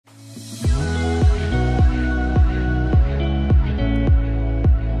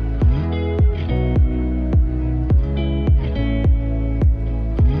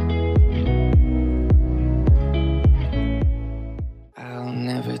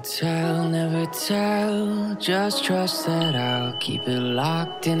never tell. Just trust that I'll keep it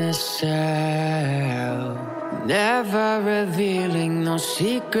locked in a cell. Never revealing no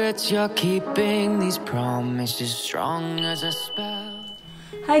secrets you're keeping. These promises strong as a spell.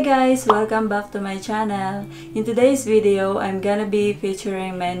 Hi guys, welcome back to my channel. In today's video, I'm gonna be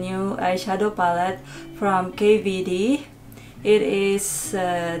featuring my new eyeshadow palette from Kvd. It is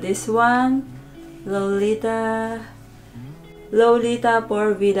this one, Lolita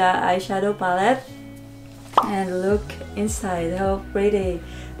for Vida Eyeshadow palette. And look inside, how pretty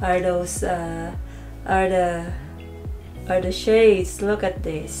are those are the shades. Look at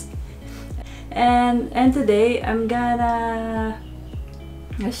this. And today I'm gonna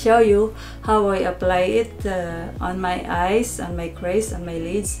show you how I apply it on my eyes, on my crease, on my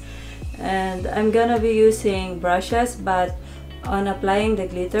lids. And I'm gonna be using brushes, but on applying the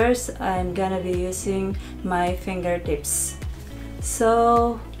glitters I'm gonna be using my fingertips.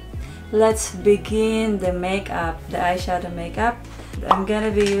 So let's begin the makeup, the eyeshadow makeup. I'm gonna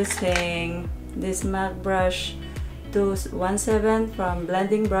be using this MAC brush 217 from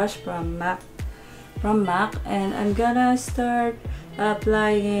blending brush from MAC, and I'm gonna start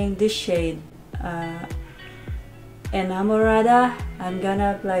applying this shade Enamorada. I'm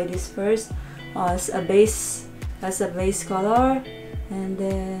gonna apply this first as a base color, and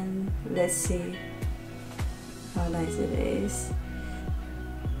then let's see how nice it is.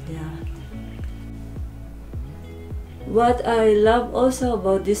 Yeah. What I love also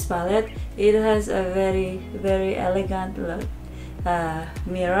about this palette, it has a very elegant look,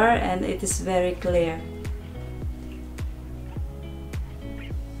 mirror, and it is very clear.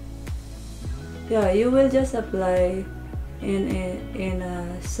 Yeah, you will just apply in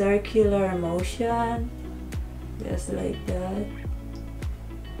a circular motion, just like that.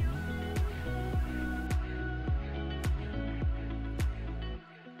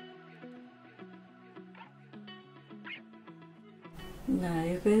 Now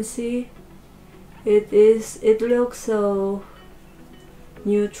you can see it looks so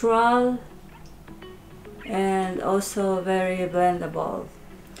neutral and also very blendable.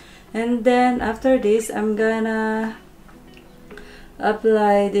 And then after this, I'm gonna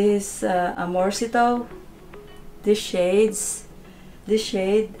apply this Amorcito, this shade,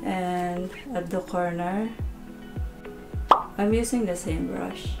 and at the corner I'm using the same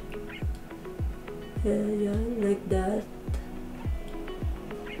brush. Yeah, like that.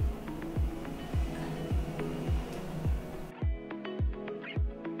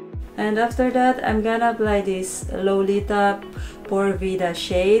 And after that, I'm gonna apply this Lolita for Vida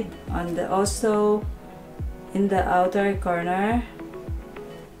shade on the also in the outer corner,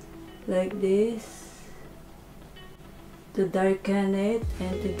 like this, to darken it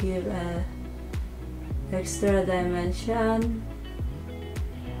and to give a extra dimension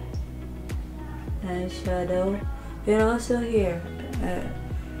and shadow. And also here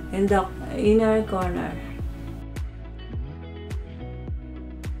in the inner corner.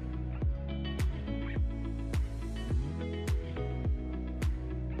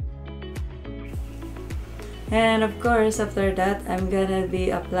 And of course, after that, I'm gonna be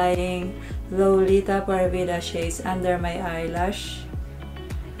applying Lolita for Vida shades under my eyelash,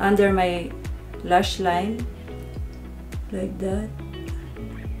 under my lash line, like that.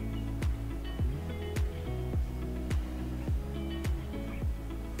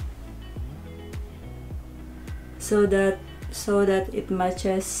 So that it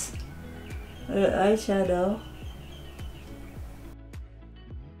matches eyeshadow.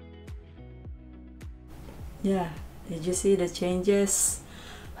 Yeah, did you see the changes?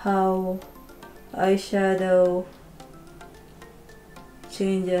 How eyeshadow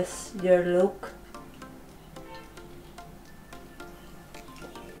changes your look?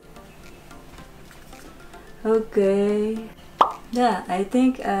 Okay. Yeah, I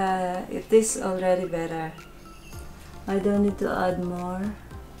think it is already better. I don't need to add more.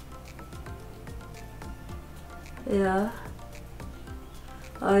 Yeah.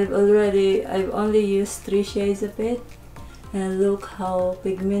 I've only used 3 shades of it, and look how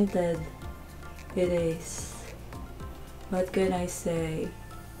pigmented it is. What can I say?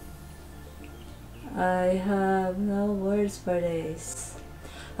 I have no words for this.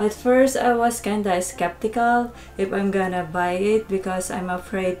 At first, I was kinda skeptical if I'm gonna buy it, because I'm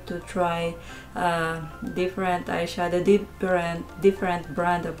afraid to try different eyeshadow, different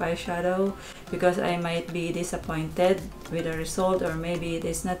brand of eyeshadow, because I might be disappointed with the result, or maybe it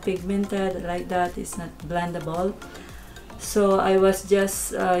is not pigmented like that, it's not blendable. So I was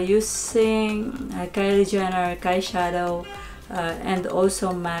just using Kylie Jenner eyeshadow and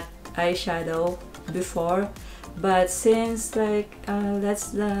also MAC eyeshadow before, but since like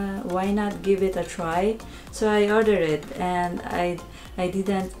why not give it a try, so I ordered it, and I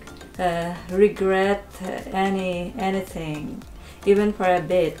didn't regret anything, even for a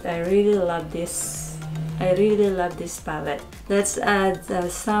bit. I really love this. I really love this palette. Let's add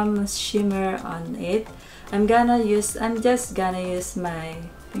some shimmer on it. I'm just gonna use my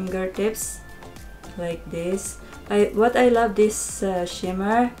fingertips like this. What I love this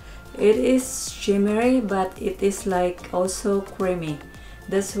shimmer, it is shimmery, but it is like also creamy.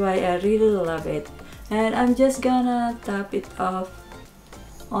 That's why I really love it. And I'm just gonna tap it off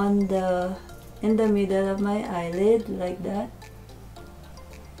on in the middle of my eyelid like that.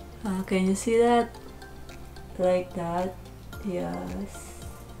 Can you see that? Like that. Yes.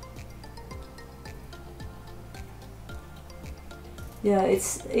 Yeah,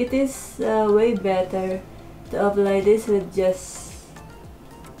 it is way better to apply this with just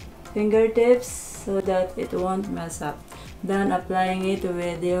fingertips so that it won't mess up than applying it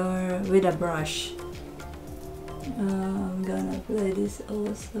with a brush. I'm gonna apply this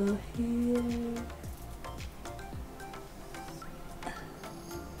also here.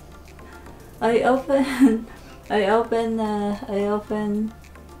 I often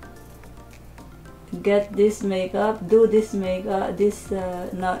get this makeup,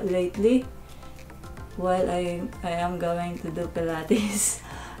 not lately, while I am going to do Pilates.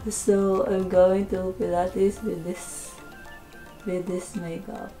 So I'm going to Pilates with this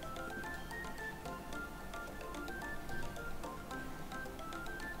makeup.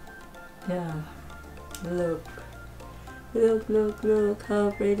 Yeah, look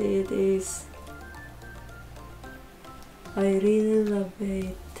how pretty it is. I really love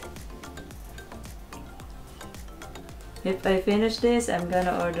it. If I finish this, I'm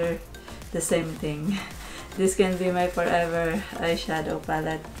gonna order the same thing. This can be my forever eyeshadow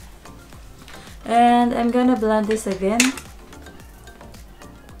palette. And I'm gonna blend this again.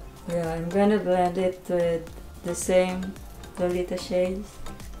 Yeah, I'm gonna blend it with the same Lolita shades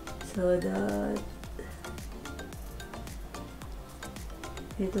so that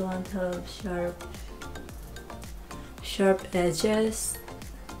it won't have sharp edges.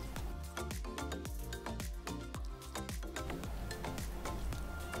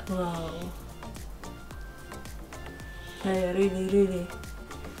 Wow,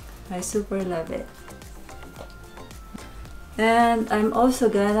 I super love it. And I'm also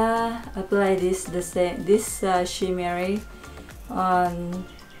gonna apply this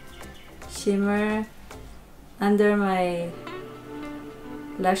shimmer under my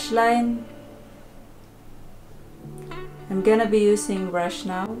lash line. I'm gonna be using brush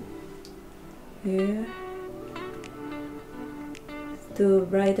now here to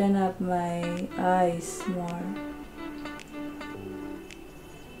brighten up my eyes more,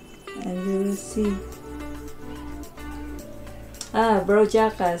 and you will see. Bro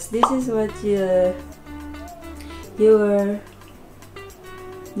Jackass, this is what you were.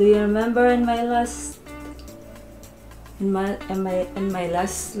 Do you remember in my last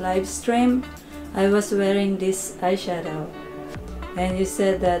live stream, I was wearing this eyeshadow, and you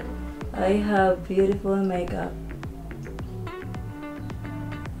said that I have beautiful makeup,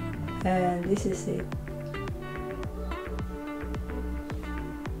 and this is it.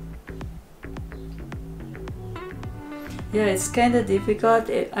 Yeah, it's kind of difficult.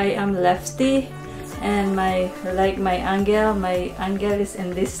 I am lefty, and my angle is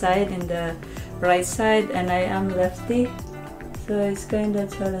in this side, in the right side, and I am lefty, so it's kind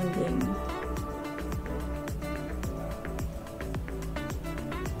of challenging.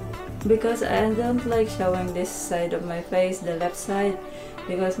 Because I don't like showing this side of my face, the left side,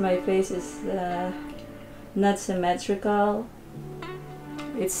 because my face is not symmetrical.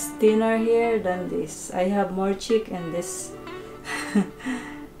 It's thinner here than this. I have more cheek in this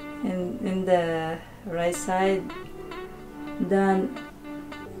in the right side than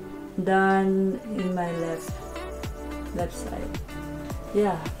in my left side.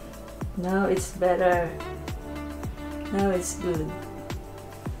 Yeah, now it's better. Now it's good.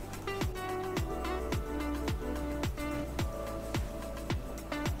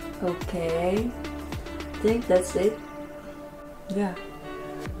 Okay, I think that's it. Yeah,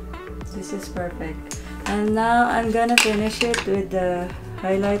 this is perfect. And now I'm gonna finish it with the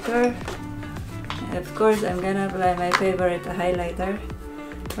highlighter. Of course, I'm gonna apply my favorite highlighter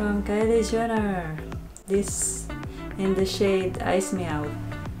from Kylie Jenner. This in the shade Ice Me Out.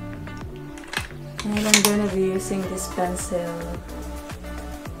 And I'm gonna be using this pencil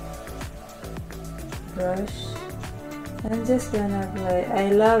brush. I'm just gonna apply.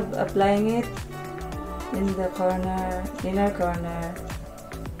 I love applying it in the inner corner,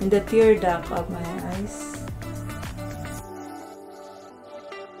 in the tear duct of my eyes.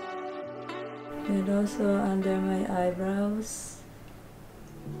 And also under my eyebrows,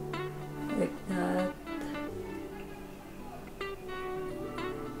 like that.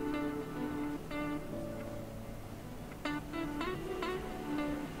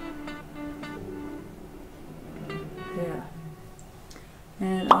 Yeah.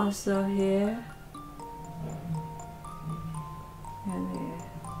 And also here and here.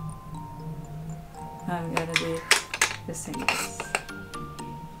 I'm gonna be using this.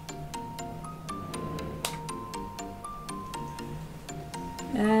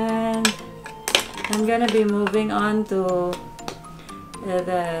 And I'm gonna be moving on to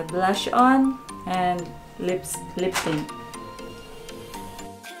the blush on and lip tint.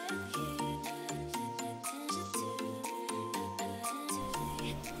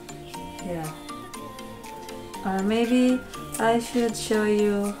 Yeah. Or maybe I should show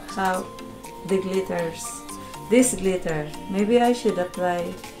you how the glitters. This glitter, maybe I should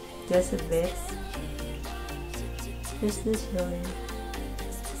apply just a bit. Just to show you.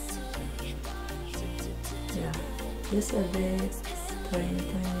 Yeah, just a bit, tiny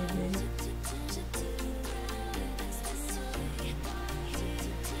bit.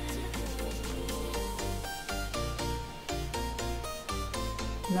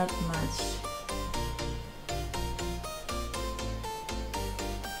 Not much.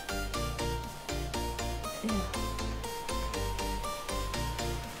 Yeah.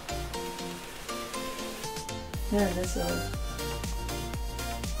 Yeah, that's all.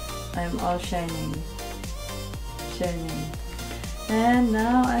 I'm all shining. And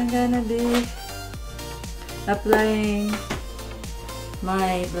now I'm gonna be applying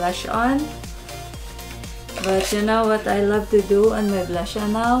my blush on. But you know what I love to do on my blush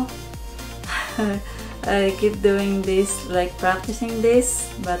on now? I keep doing this, like practicing this,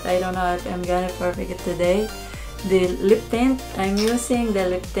 but I don't know if I'm gonna perfect it today. The lip tint, I'm using the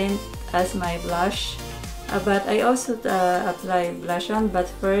lip tint as my blush, but I also apply blush on. But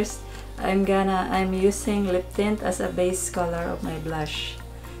first, I'm using lip tint as a base color of my blush,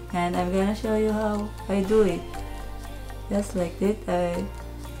 and I'm gonna show you how I do it. Just like that,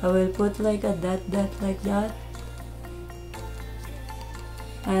 I will put like a dot like that.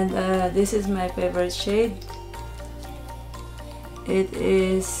 And this is my favorite shade. It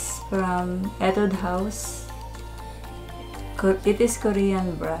is from Etude House. It is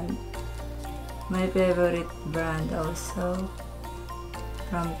Korean brand. My favorite brand also.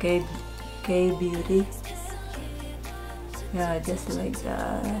 From K-Beauty. Yeah, just like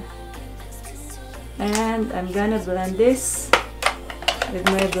that. And I'm gonna blend this with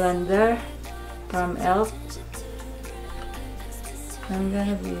my blender from ELF. I'm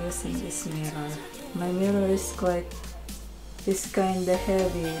gonna be using this mirror. My mirror is kinda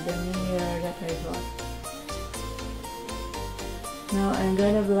heavy, the mirror that I bought. Now I'm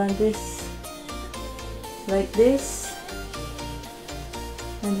gonna blend this like this.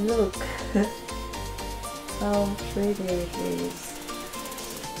 And look how pretty it is.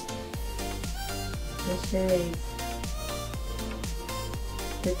 The shade.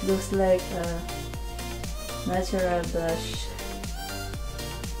 It looks like a natural blush.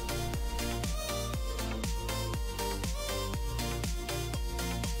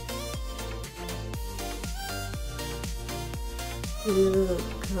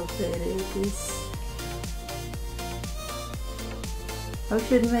 Look how pretty it is. I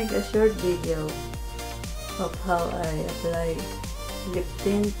should make a short video of how I apply lip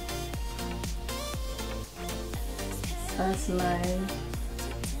tint as my...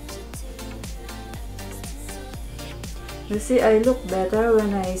 You see, I look better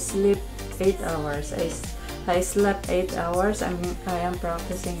when I sleep 8 hours. I slept 8 hours. I am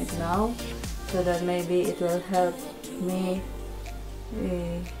practicing it now, so that maybe it will help me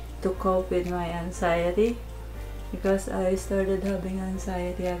to cope with my anxiety, because I started having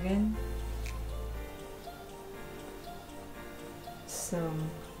anxiety again. So,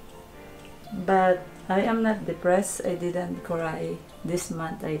 but I am not depressed. I didn't cry this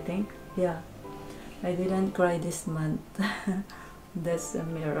month, I think. Yeah, I didn't cry this month. That's a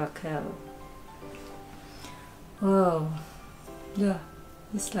miracle. Oh, yeah,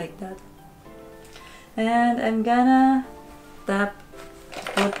 it's like that. And I'm gonna put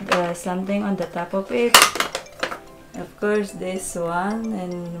something on the top of it. Of course, this one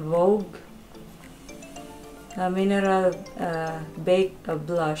in Vogue, a mineral baked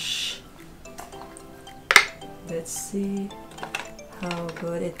blush. Let's see how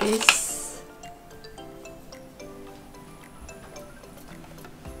good it is.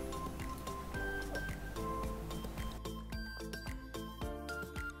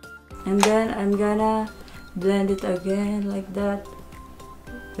 And then I'm gonna blend it again like that.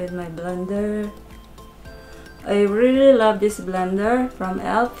 with my blender. I really love this blender from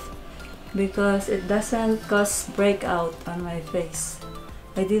Elf because it doesn't cause breakout on my face.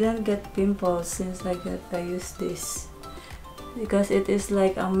 I didn't get pimples since I used this because it is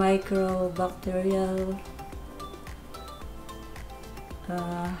like a microbacterial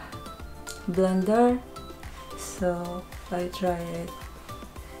blender, so I try it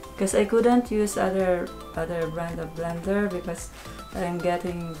because I couldn't use other brand of blender because I'm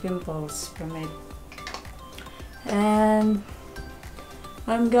getting pimples from it. And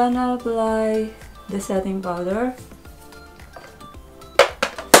I'm gonna apply the setting powder,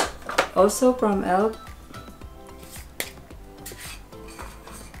 also from Elf.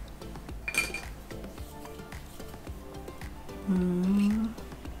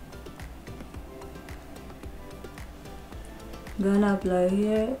 Gonna apply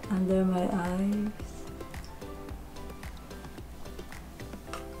here under my eyes.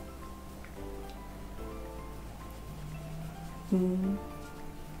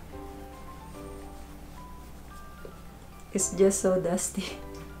 It's just so dusty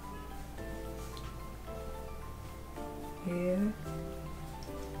here.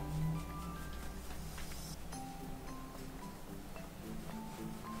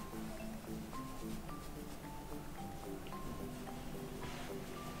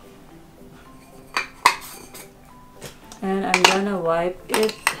 And I'm gonna wipe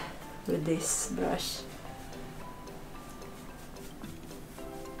it with this brush.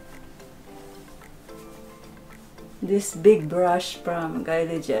 This big brush from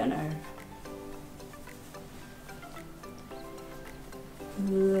Kylie Jenner.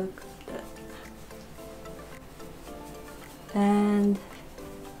 Look at that. And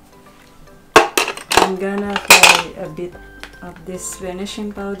I'm gonna apply a bit of this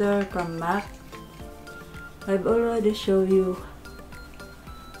finishing powder from MAC. I've already shown you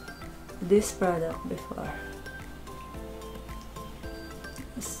this product before,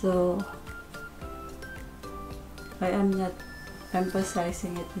 so I am not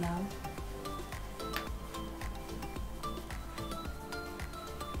emphasizing it now.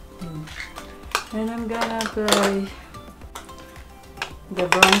 And I'm gonna apply the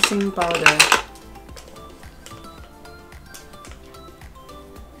bronzing powder.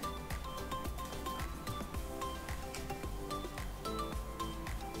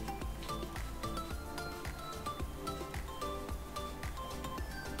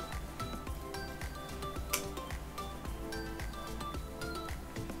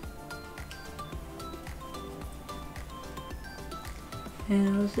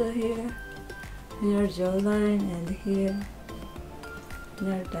 And also here, near jawline, and here,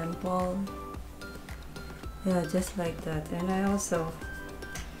 near temple. Yeah, just like that. And I also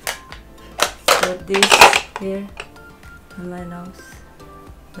put this here on my nose,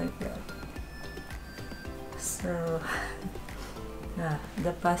 like that. So, yeah,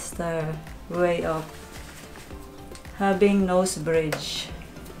 the faster way of having nose bridge.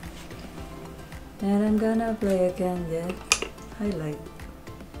 And I'm gonna apply again the highlight.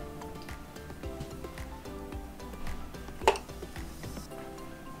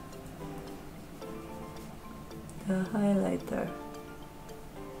 The highlighter,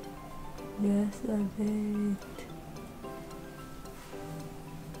 just a bit.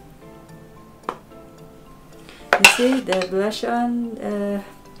 You see, the blush on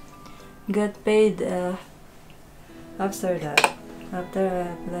got paid after that. After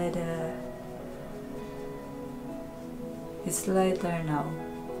I applied it's lighter now,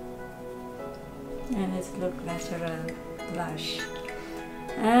 and it's look natural blush.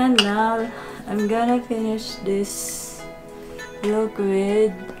 And now I'm gonna finish this look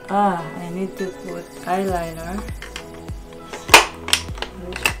with I need to put eyeliner.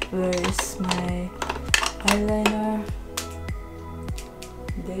 Where is my eyeliner?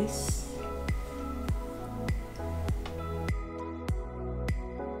 This.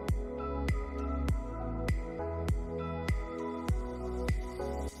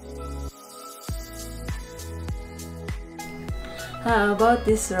 About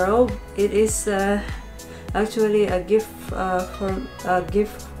this robe, it is actually a gift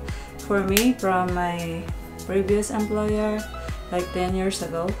for me from my previous employer, like 10 years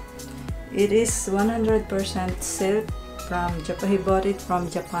ago. It is 100% silk from Japan. He bought it from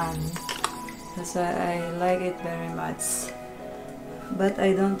Japan. That's why I like it very much. But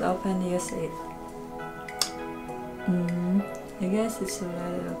I don't often use it. I guess it's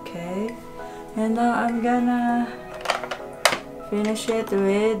already okay. And now I'm gonna finish it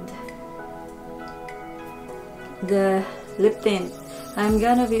with the lip tint. I'm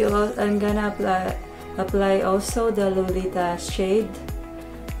gonna apply also the Lolita shade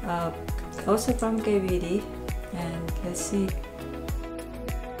also from Kvd. And let's see.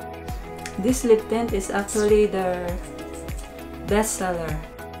 This lip tint is actually their bestseller.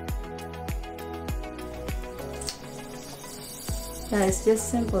 Yeah, it's just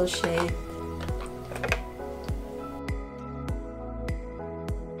simple shade.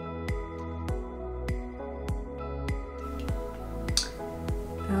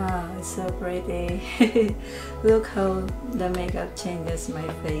 It's so pretty. Look how the makeup changes my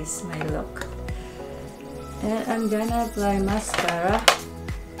face, my look. And I'm gonna apply mascara,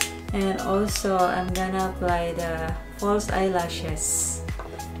 and also I'm gonna apply the false eyelashes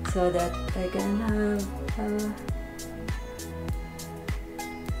so that I can have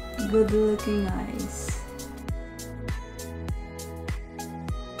good looking eyes.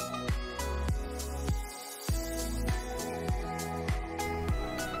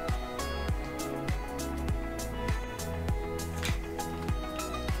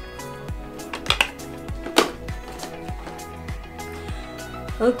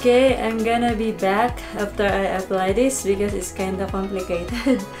 Okay, I'm gonna be back after I apply this because it's kinda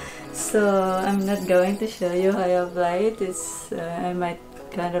complicated. So I'm not going to show you how I apply it. I might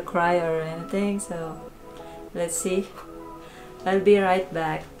kinda cry or anything, so let's see. I'll be right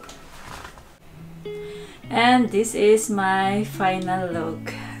back. And this is my final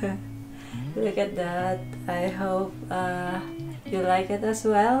look. Look at that. I hope you like it as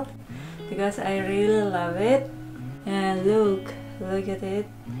well, because I really love it. And look at it.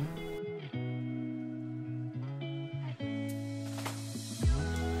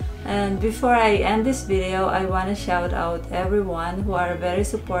 And before I end this video, I want to shout out everyone who are very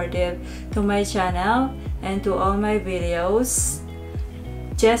supportive to my channel and to all my videos.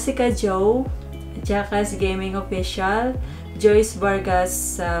 Jessica Jo, Jackass Gaming Official, Joyce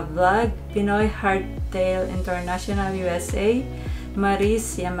Vargas Vlog, Pinoy Hardtail International USA,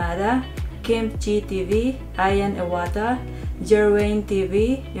 Maris Yamada, Kim Chi TV, Ayan Iwata, Jerwayne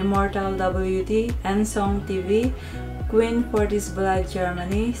TV, Immortal WT, Ensong TV, Queen Fortis Vlog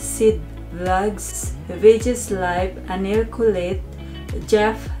Germany, Sid Vlogs, Viges Live, Anil Kulit,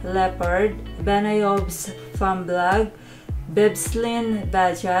 Jeff Leopard, Benayob's Fun Vlog, Bebslin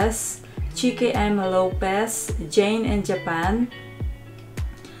Bajas, Chiki M. Lopez, Jane in Japan,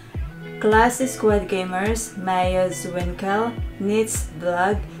 Classy Squad Gamers, Mayos Winkel, Nits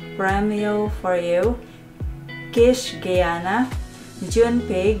Vlog, Premio For You, Kish Guyana, June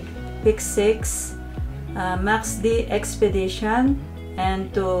Pig, Pick6, Max D Expedition,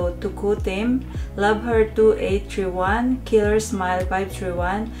 and to Tuku Team, Love Her 2831, Killer Smile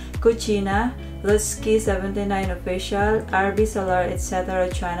 531, Kuchina, Lutsky 79 Official, RB Solar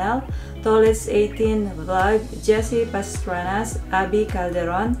etc. channel, Tolis 18 Vlog, Jesse Pastranas, Abby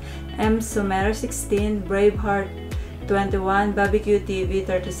Calderon, M Sumero 16, Braveheart 21, Barbecue TV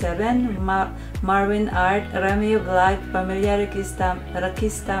 37, Marvin Art, Remy Vlog, Familia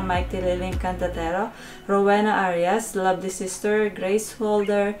Rakista, Mike Tililing Cantatero, Rowena Arias, Lovely Sister, Grace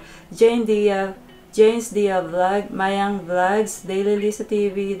Holder, James Dia Vlog, Mayang Vlogs, Daily Lisa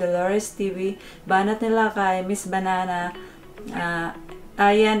TV, Dolores TV, Banat Nilakay, Miss Banana,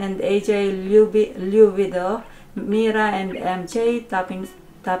 Ayan and AJ Luvido, Mira and MJ,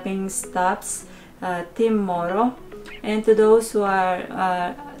 Tapping Stops, Tim Moro. And to those who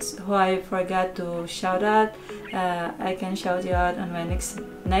I forgot to shout out, I can shout you out on my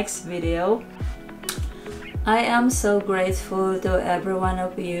next video. I am so grateful to every one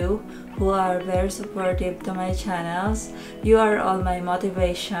of you who are very supportive to my channels. You are all my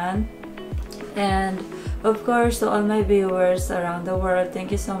motivation. And of course, to all my viewers around the world,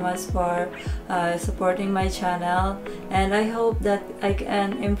 thank you so much for supporting my channel. And I hope that I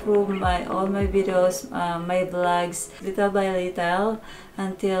can improve all my videos, my vlogs, little by little,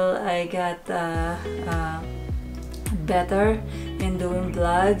 until I get better in doing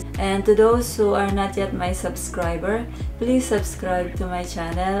vlogs. And to those who are not yet my subscriber, please subscribe to my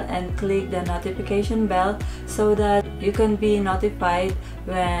channel and click the notification bell so that you can be notified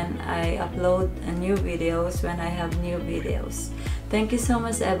when I upload new videos, when I have new videos. Thank you so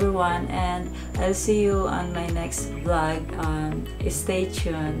much everyone, and I'll see you on my next vlog. Stay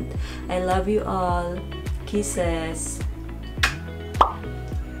tuned. I love you all. Kisses.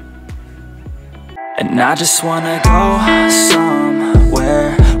 And I just wanna go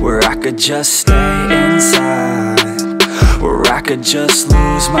somewhere where I could just stay inside, where I could just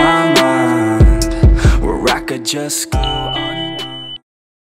lose my mind, where I could just go.